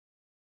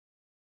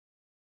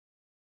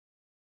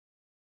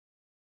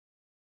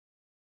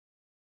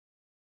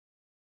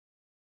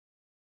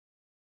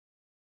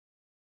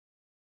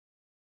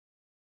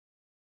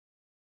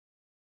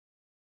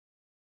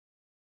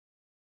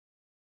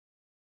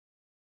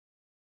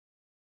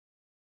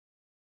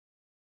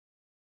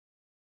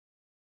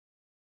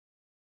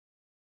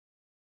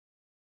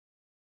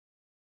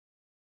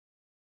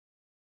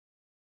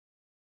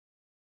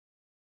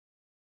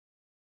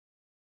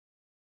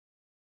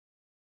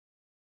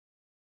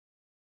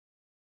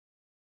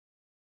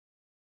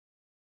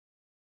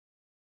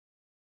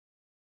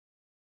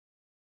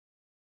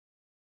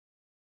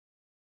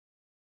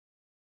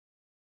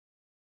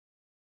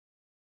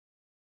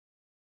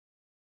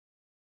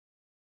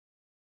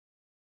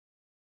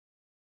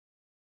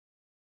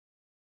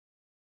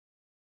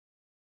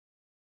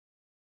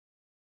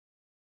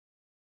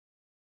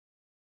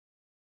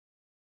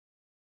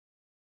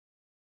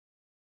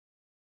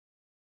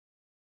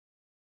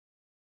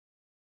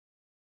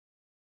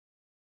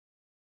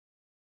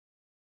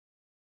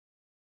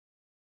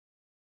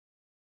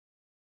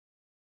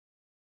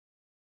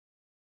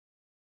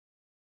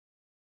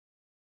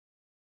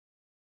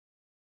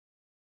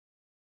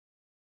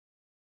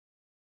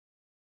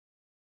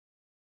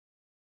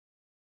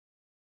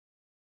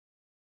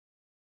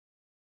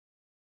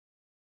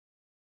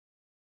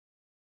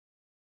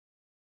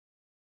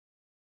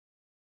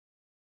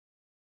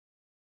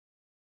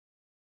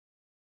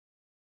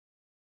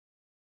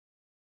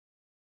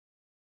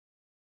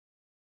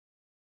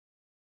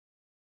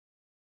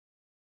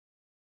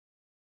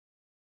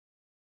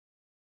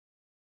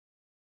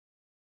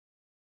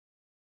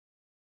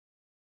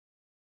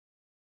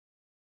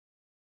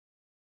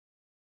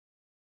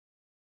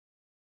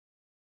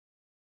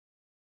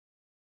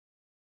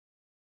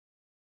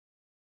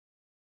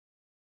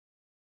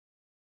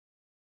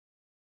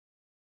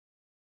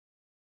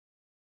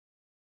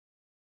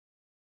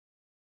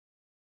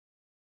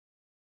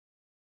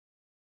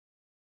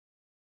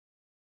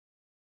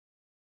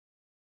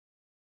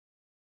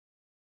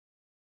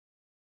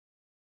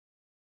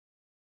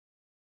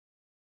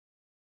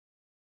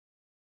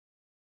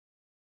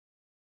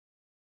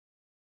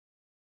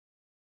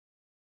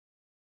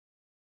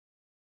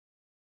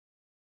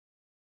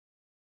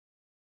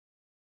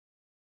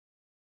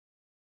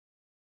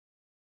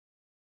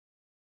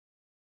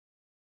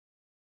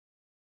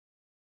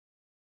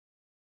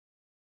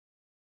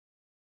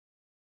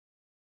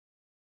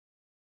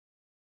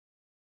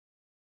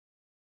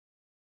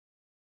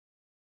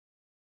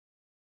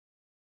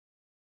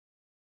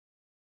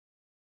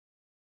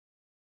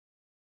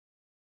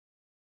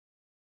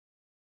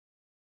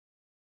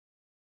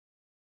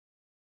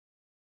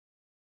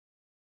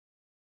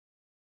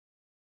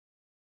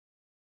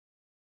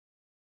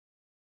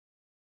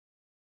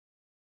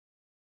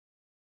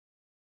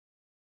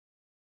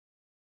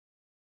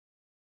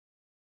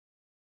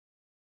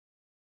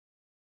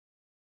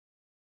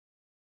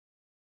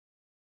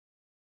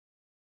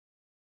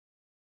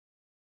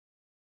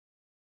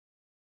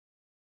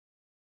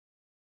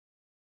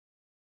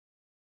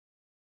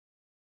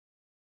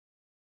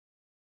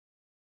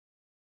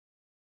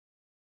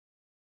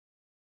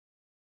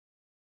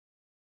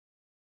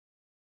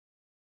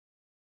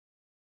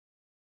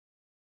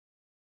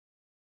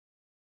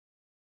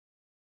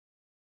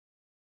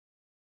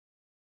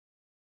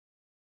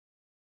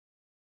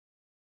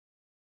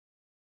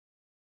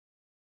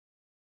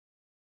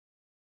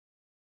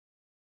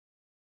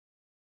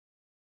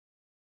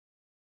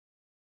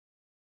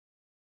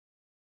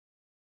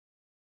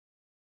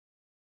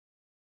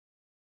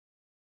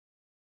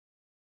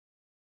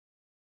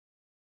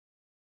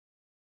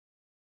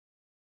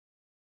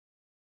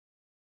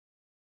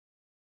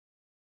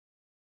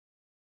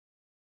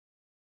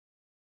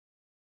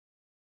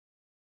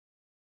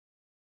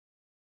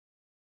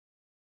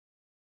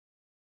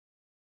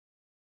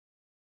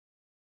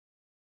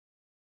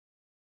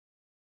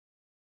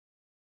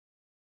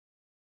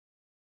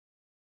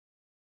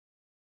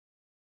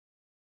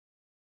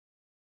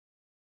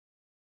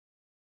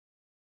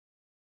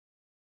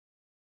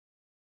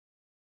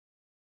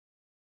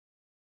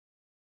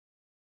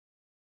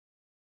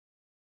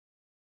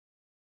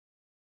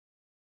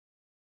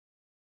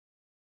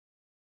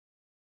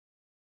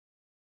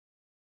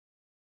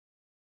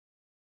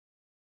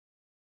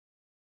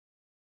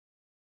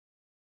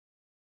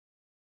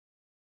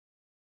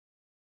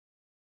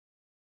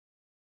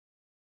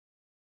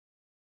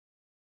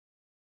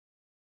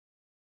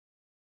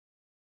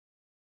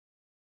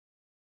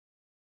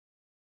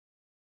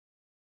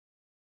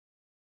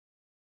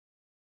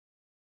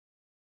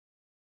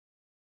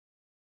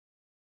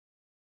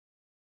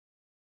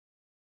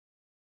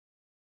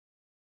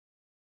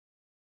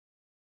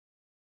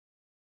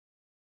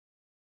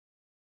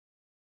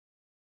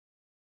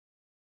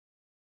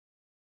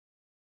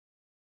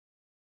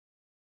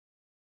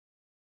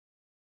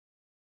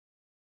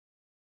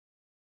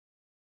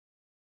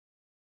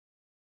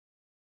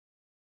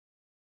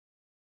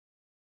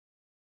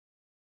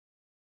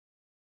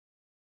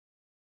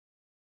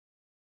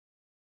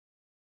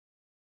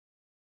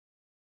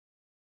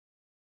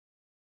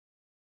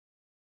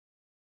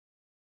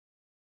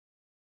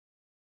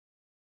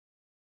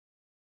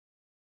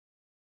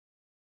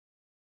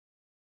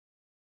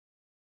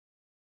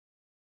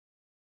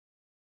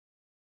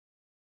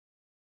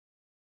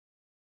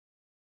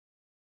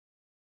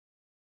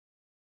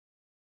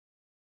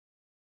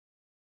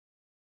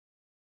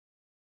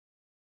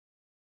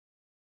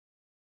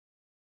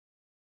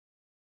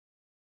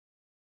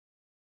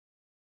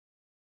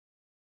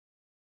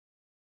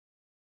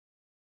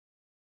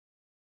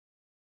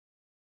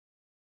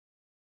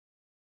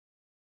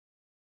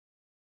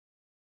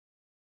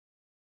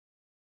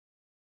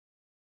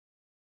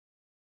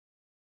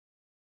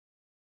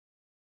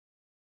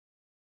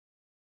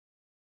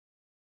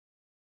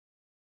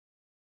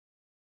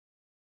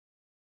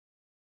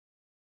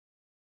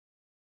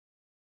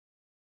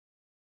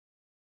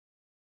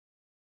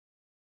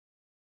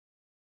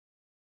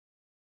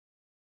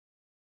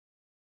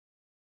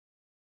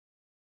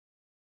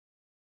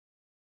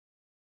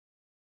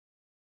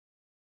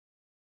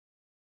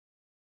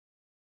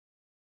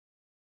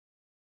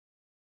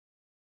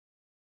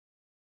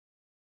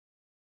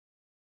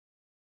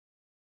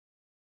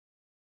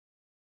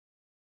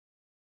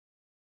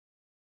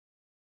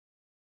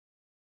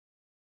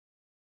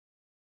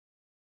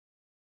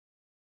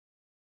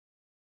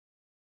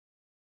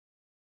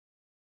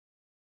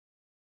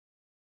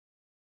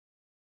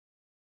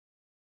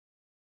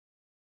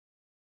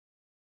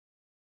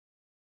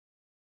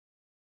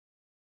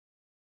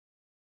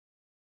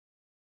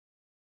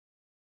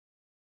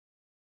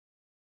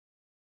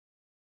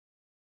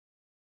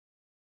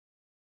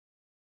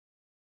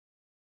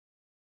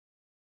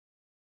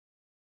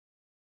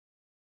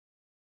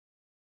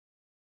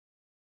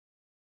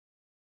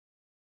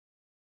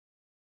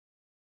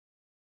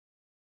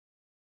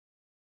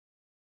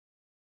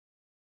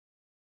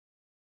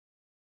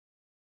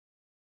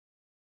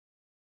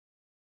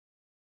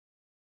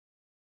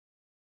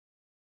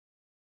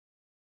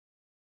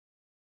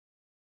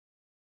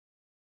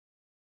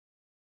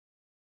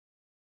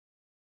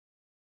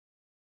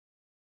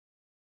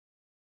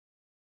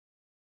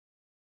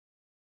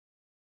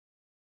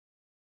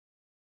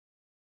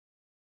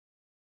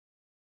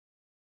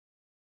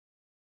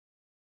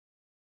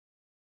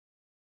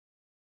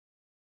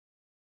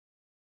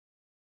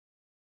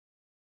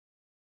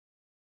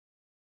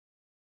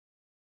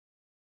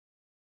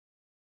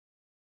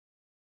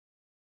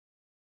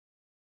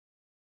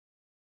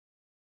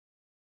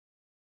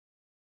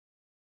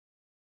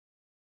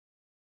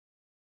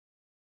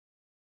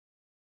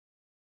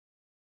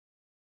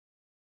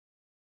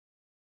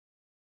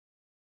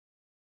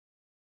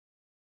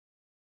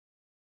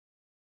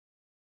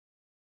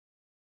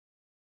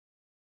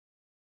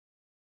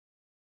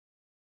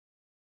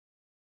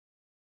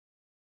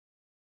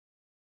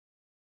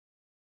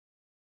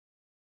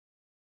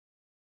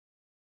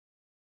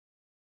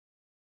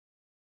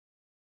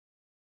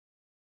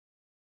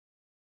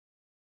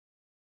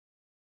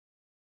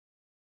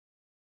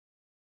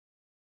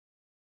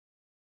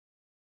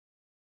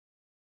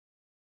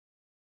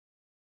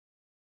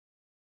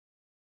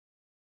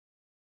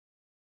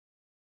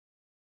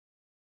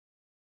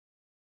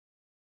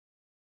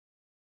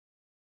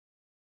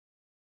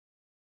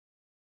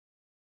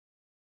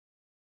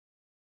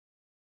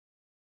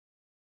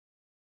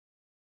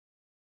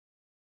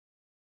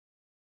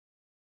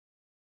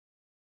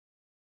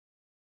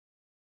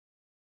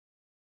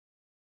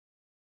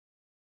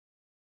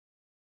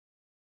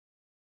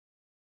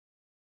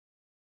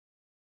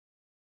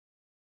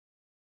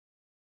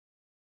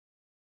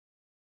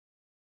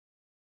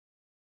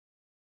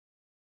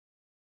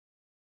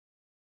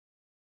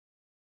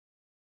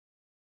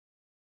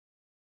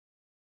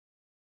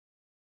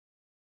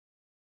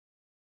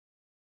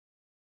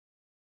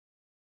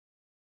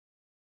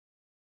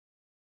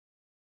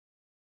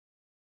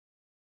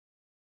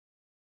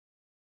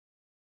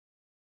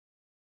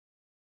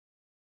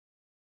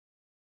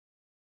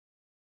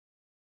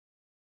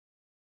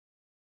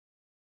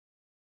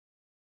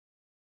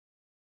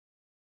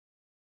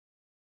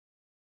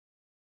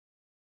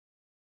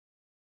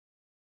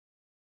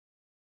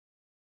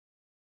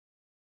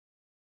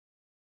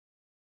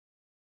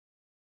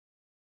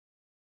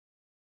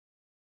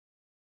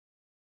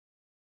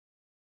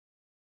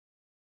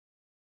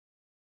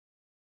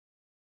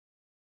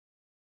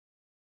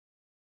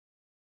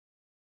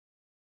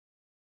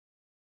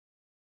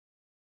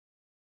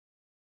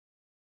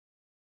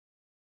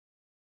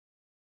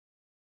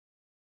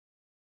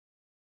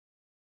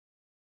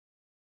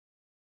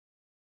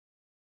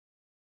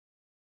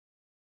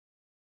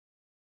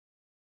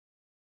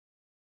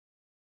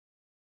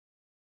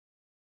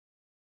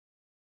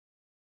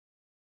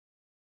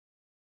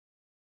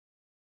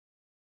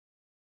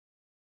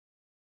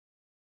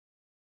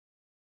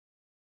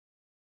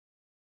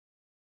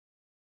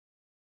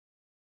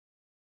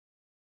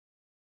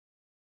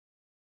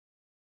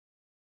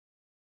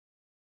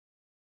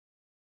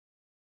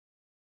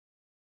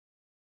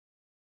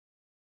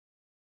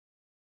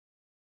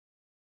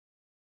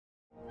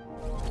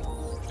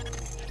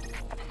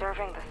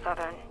Observing the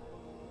southern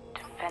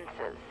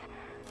defenses.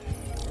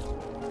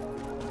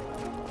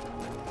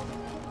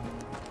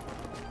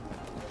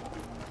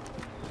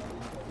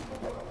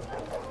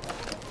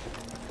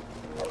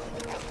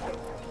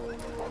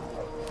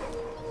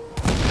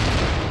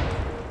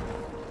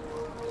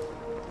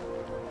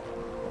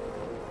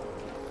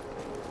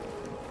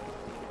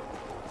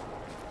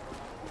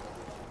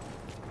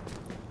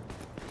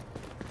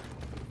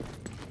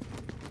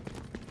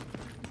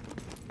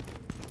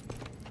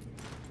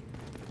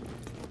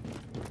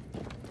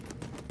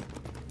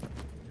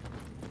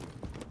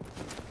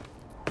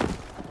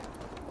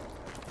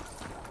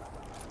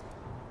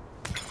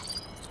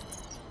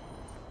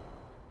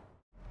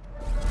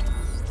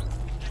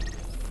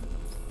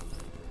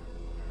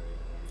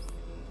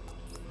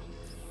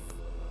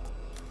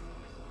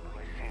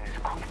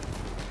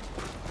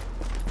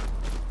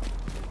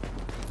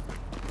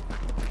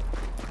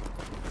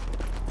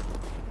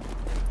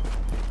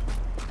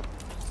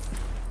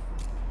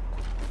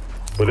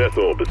 But that's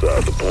all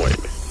besides the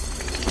point.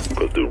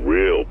 Because the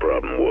real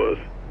problem was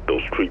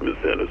those treatment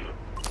centers.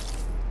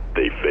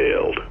 They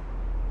failed.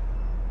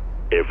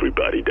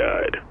 Everybody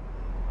died.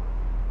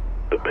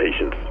 The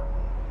patients,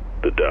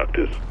 the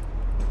doctors,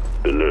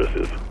 the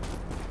nurses.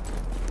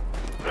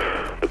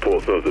 The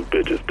poor sons of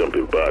bitches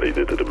dumping bodies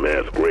into the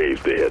mass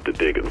graves they had to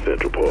dig in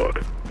Central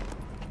Park.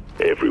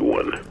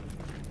 Everyone.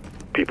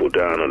 People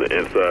dying on the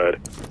inside,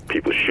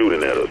 people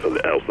shooting at us on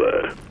the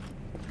outside.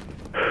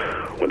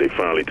 When they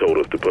finally told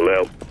us to pull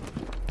out,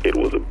 it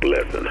was a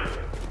blessing.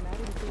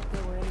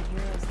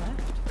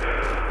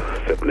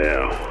 Except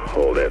now,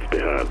 all that's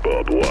behind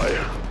barbed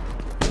wire.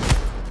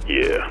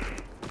 Yeah.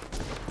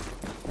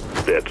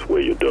 That's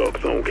where your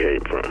dark zone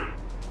came from.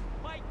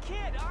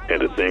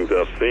 And the things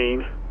I've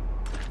seen,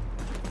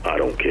 I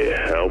don't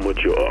care how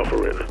much you're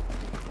offering.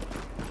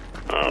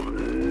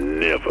 I'm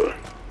never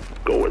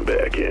going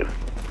back in.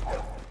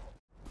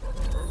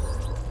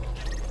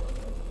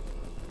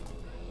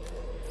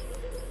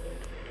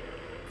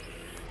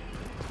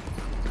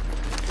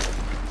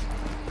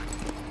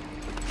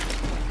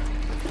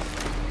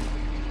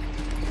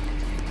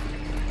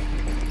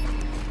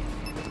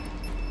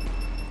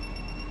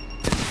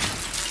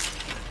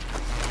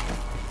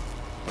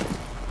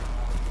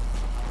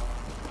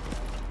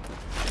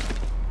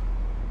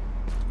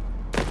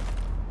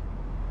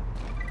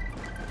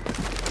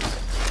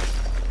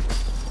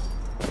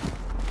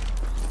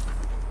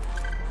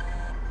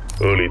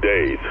 Early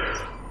days,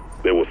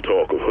 there was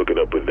talk of hooking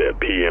up with that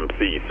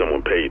PMC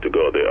someone paid to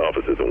guard their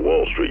offices on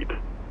Wall Street.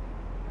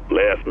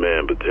 Last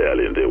Man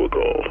Battalion, they were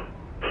called.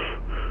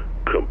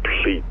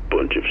 Complete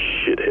bunch of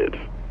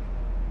shitheads.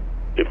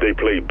 If they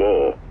played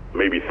ball,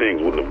 maybe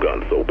things wouldn't have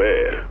gotten so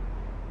bad.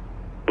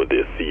 But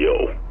their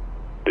CO,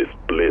 this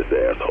Bliss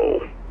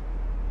asshole,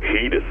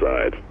 he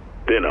decides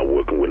they're not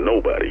working with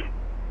nobody.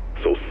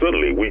 So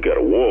suddenly we got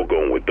a war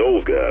going with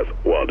those guys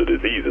while the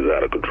disease is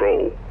out of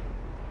control.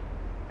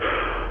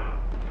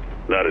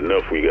 Not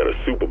enough we got a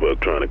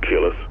superbug trying to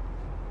kill us.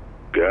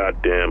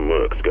 Goddamn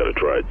Merc's gotta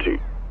try it too.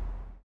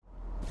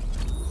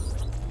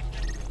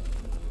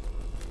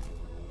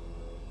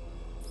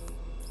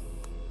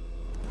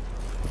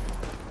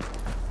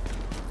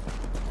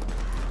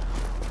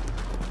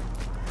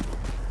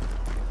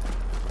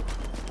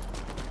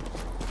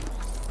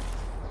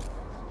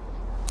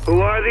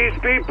 Who are these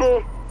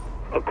people?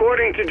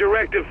 According to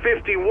Directive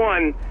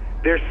 51,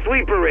 they're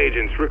sleeper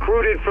agents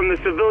recruited from the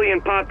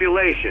civilian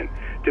population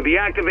to be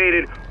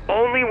activated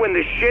only when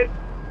the shit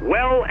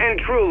well and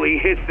truly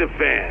hits the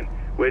fan,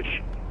 which,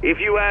 if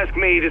you ask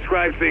me,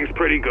 describes things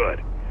pretty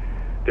good.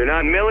 They're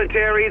not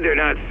military, they're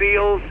not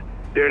SEALs,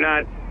 they're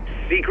not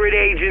secret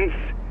agents,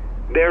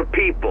 they're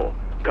people,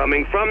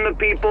 coming from the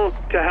people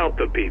to help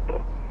the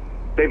people.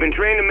 They've been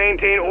trained to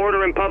maintain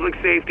order and public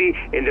safety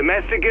in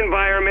domestic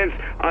environments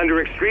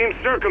under extreme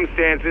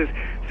circumstances,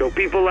 so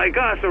people like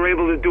us are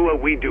able to do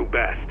what we do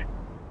best.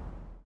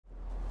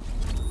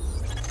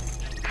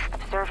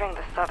 Observing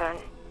the southern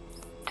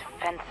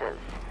defenses.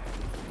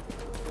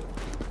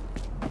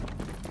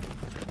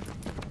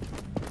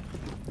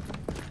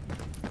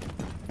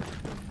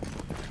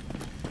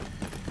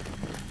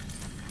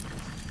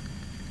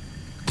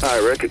 Hi,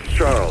 Rick, it's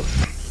Charles.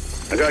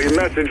 I got your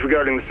message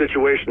regarding the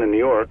situation in New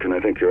York, and I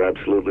think you're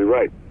absolutely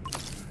right.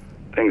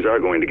 Things are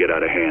going to get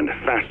out of hand,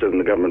 faster than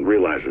the government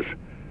realizes.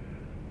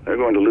 They're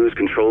going to lose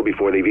control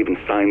before they've even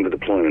signed the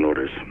deployment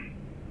orders.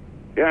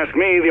 If you ask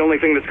me, the only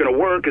thing that's going to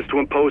work is to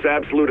impose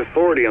absolute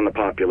authority on the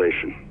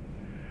population.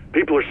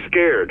 People are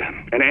scared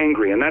and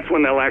angry, and that's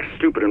when they'll act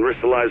stupid and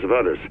risk the lives of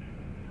others.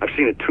 I've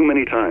seen it too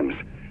many times.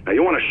 Now,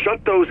 you want to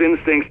shut those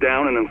instincts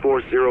down and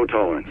enforce zero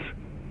tolerance.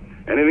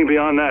 Anything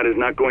beyond that is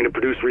not going to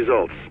produce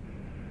results.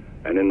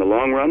 And in the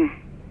long run,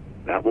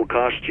 that will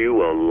cost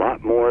you a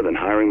lot more than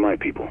hiring my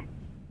people.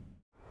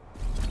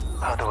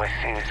 How do I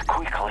say this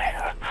quickly?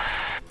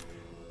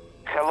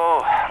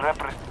 Hello,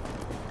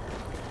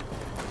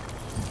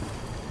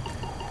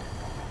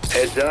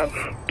 Heads up,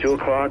 2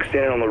 o'clock,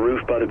 standing on the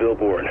roof by the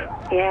billboard.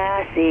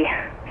 Yeah, I see.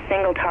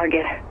 Single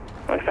target.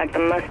 Looks like the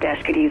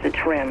mustache could use a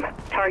trim.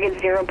 Target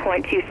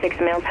 0.26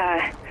 miles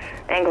high.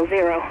 Angle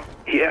 0.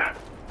 Yeah,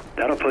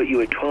 that'll put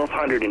you at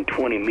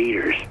 1,220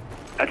 meters.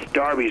 That's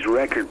Darby's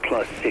record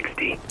plus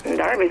 60.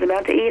 Darby's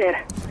about to eat it.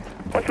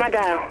 What's my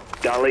dial?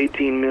 Dial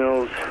 18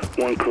 mils,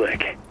 1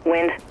 click.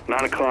 Wind?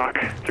 9 o'clock,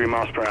 3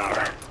 miles per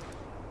hour.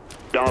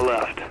 Dial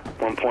left,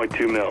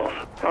 1.2 mils.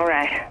 All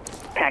right.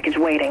 Package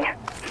waiting.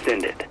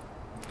 Send it.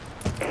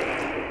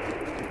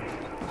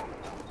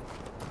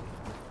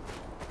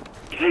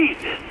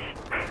 Jesus!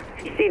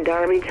 You see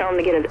Darby? Tell him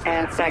to get his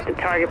ass back to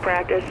target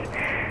practice.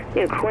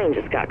 New queen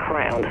just got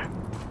crowned.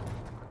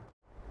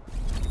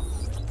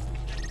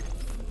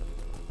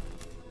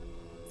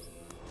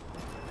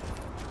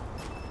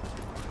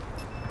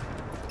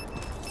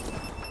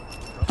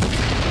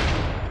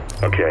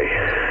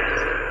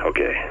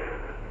 Okay.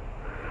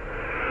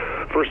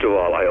 First of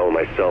all, I owe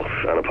myself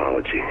an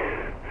apology.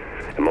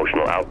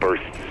 Emotional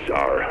outbursts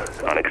are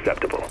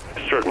unacceptable,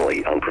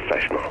 certainly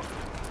unprofessional,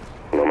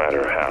 no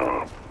matter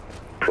how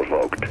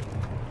provoked.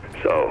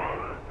 So,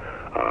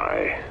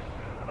 I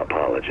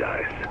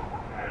apologize.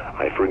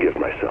 I forgive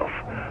myself.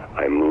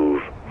 I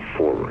move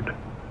forward.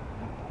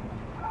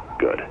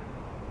 Good.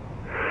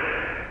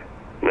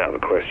 Now the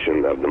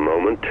question of the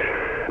moment,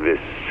 this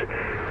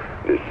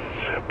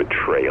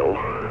betrayal,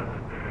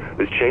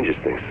 this changes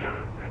things.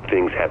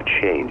 Things have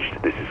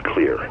changed. This is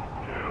clear.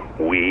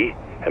 We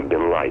have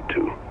been lied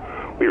to.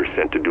 We are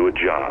sent to do a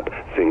job.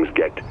 Things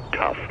get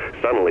tough.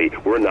 Suddenly,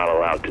 we're not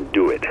allowed to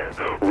do it.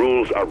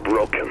 Rules are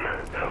broken.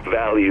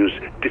 Values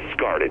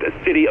discarded.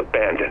 A city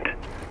abandoned.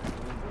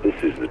 This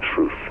is the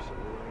truth.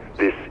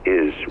 This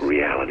is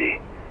reality.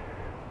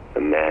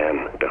 The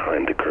man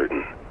behind the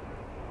curtain.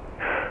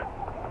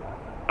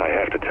 I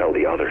have to tell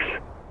the others.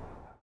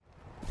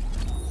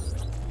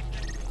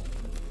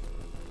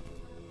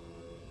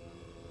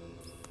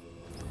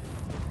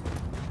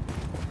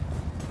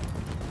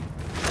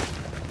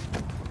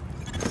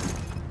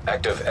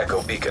 Active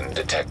echo beacon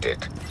detected.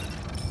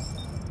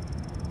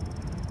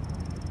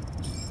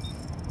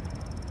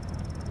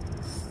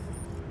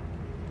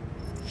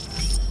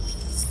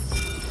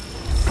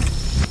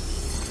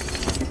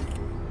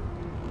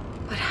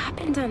 What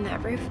happened on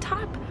that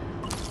rooftop?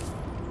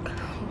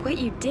 What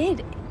you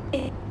did,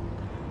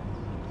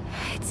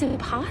 it's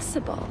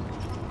impossible.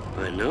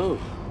 I know.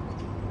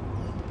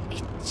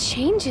 It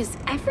changes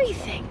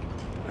everything.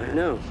 I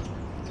know.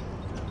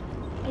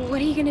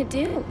 What are you gonna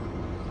do?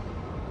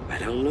 I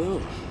don't know.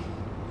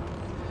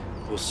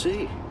 We'll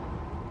see.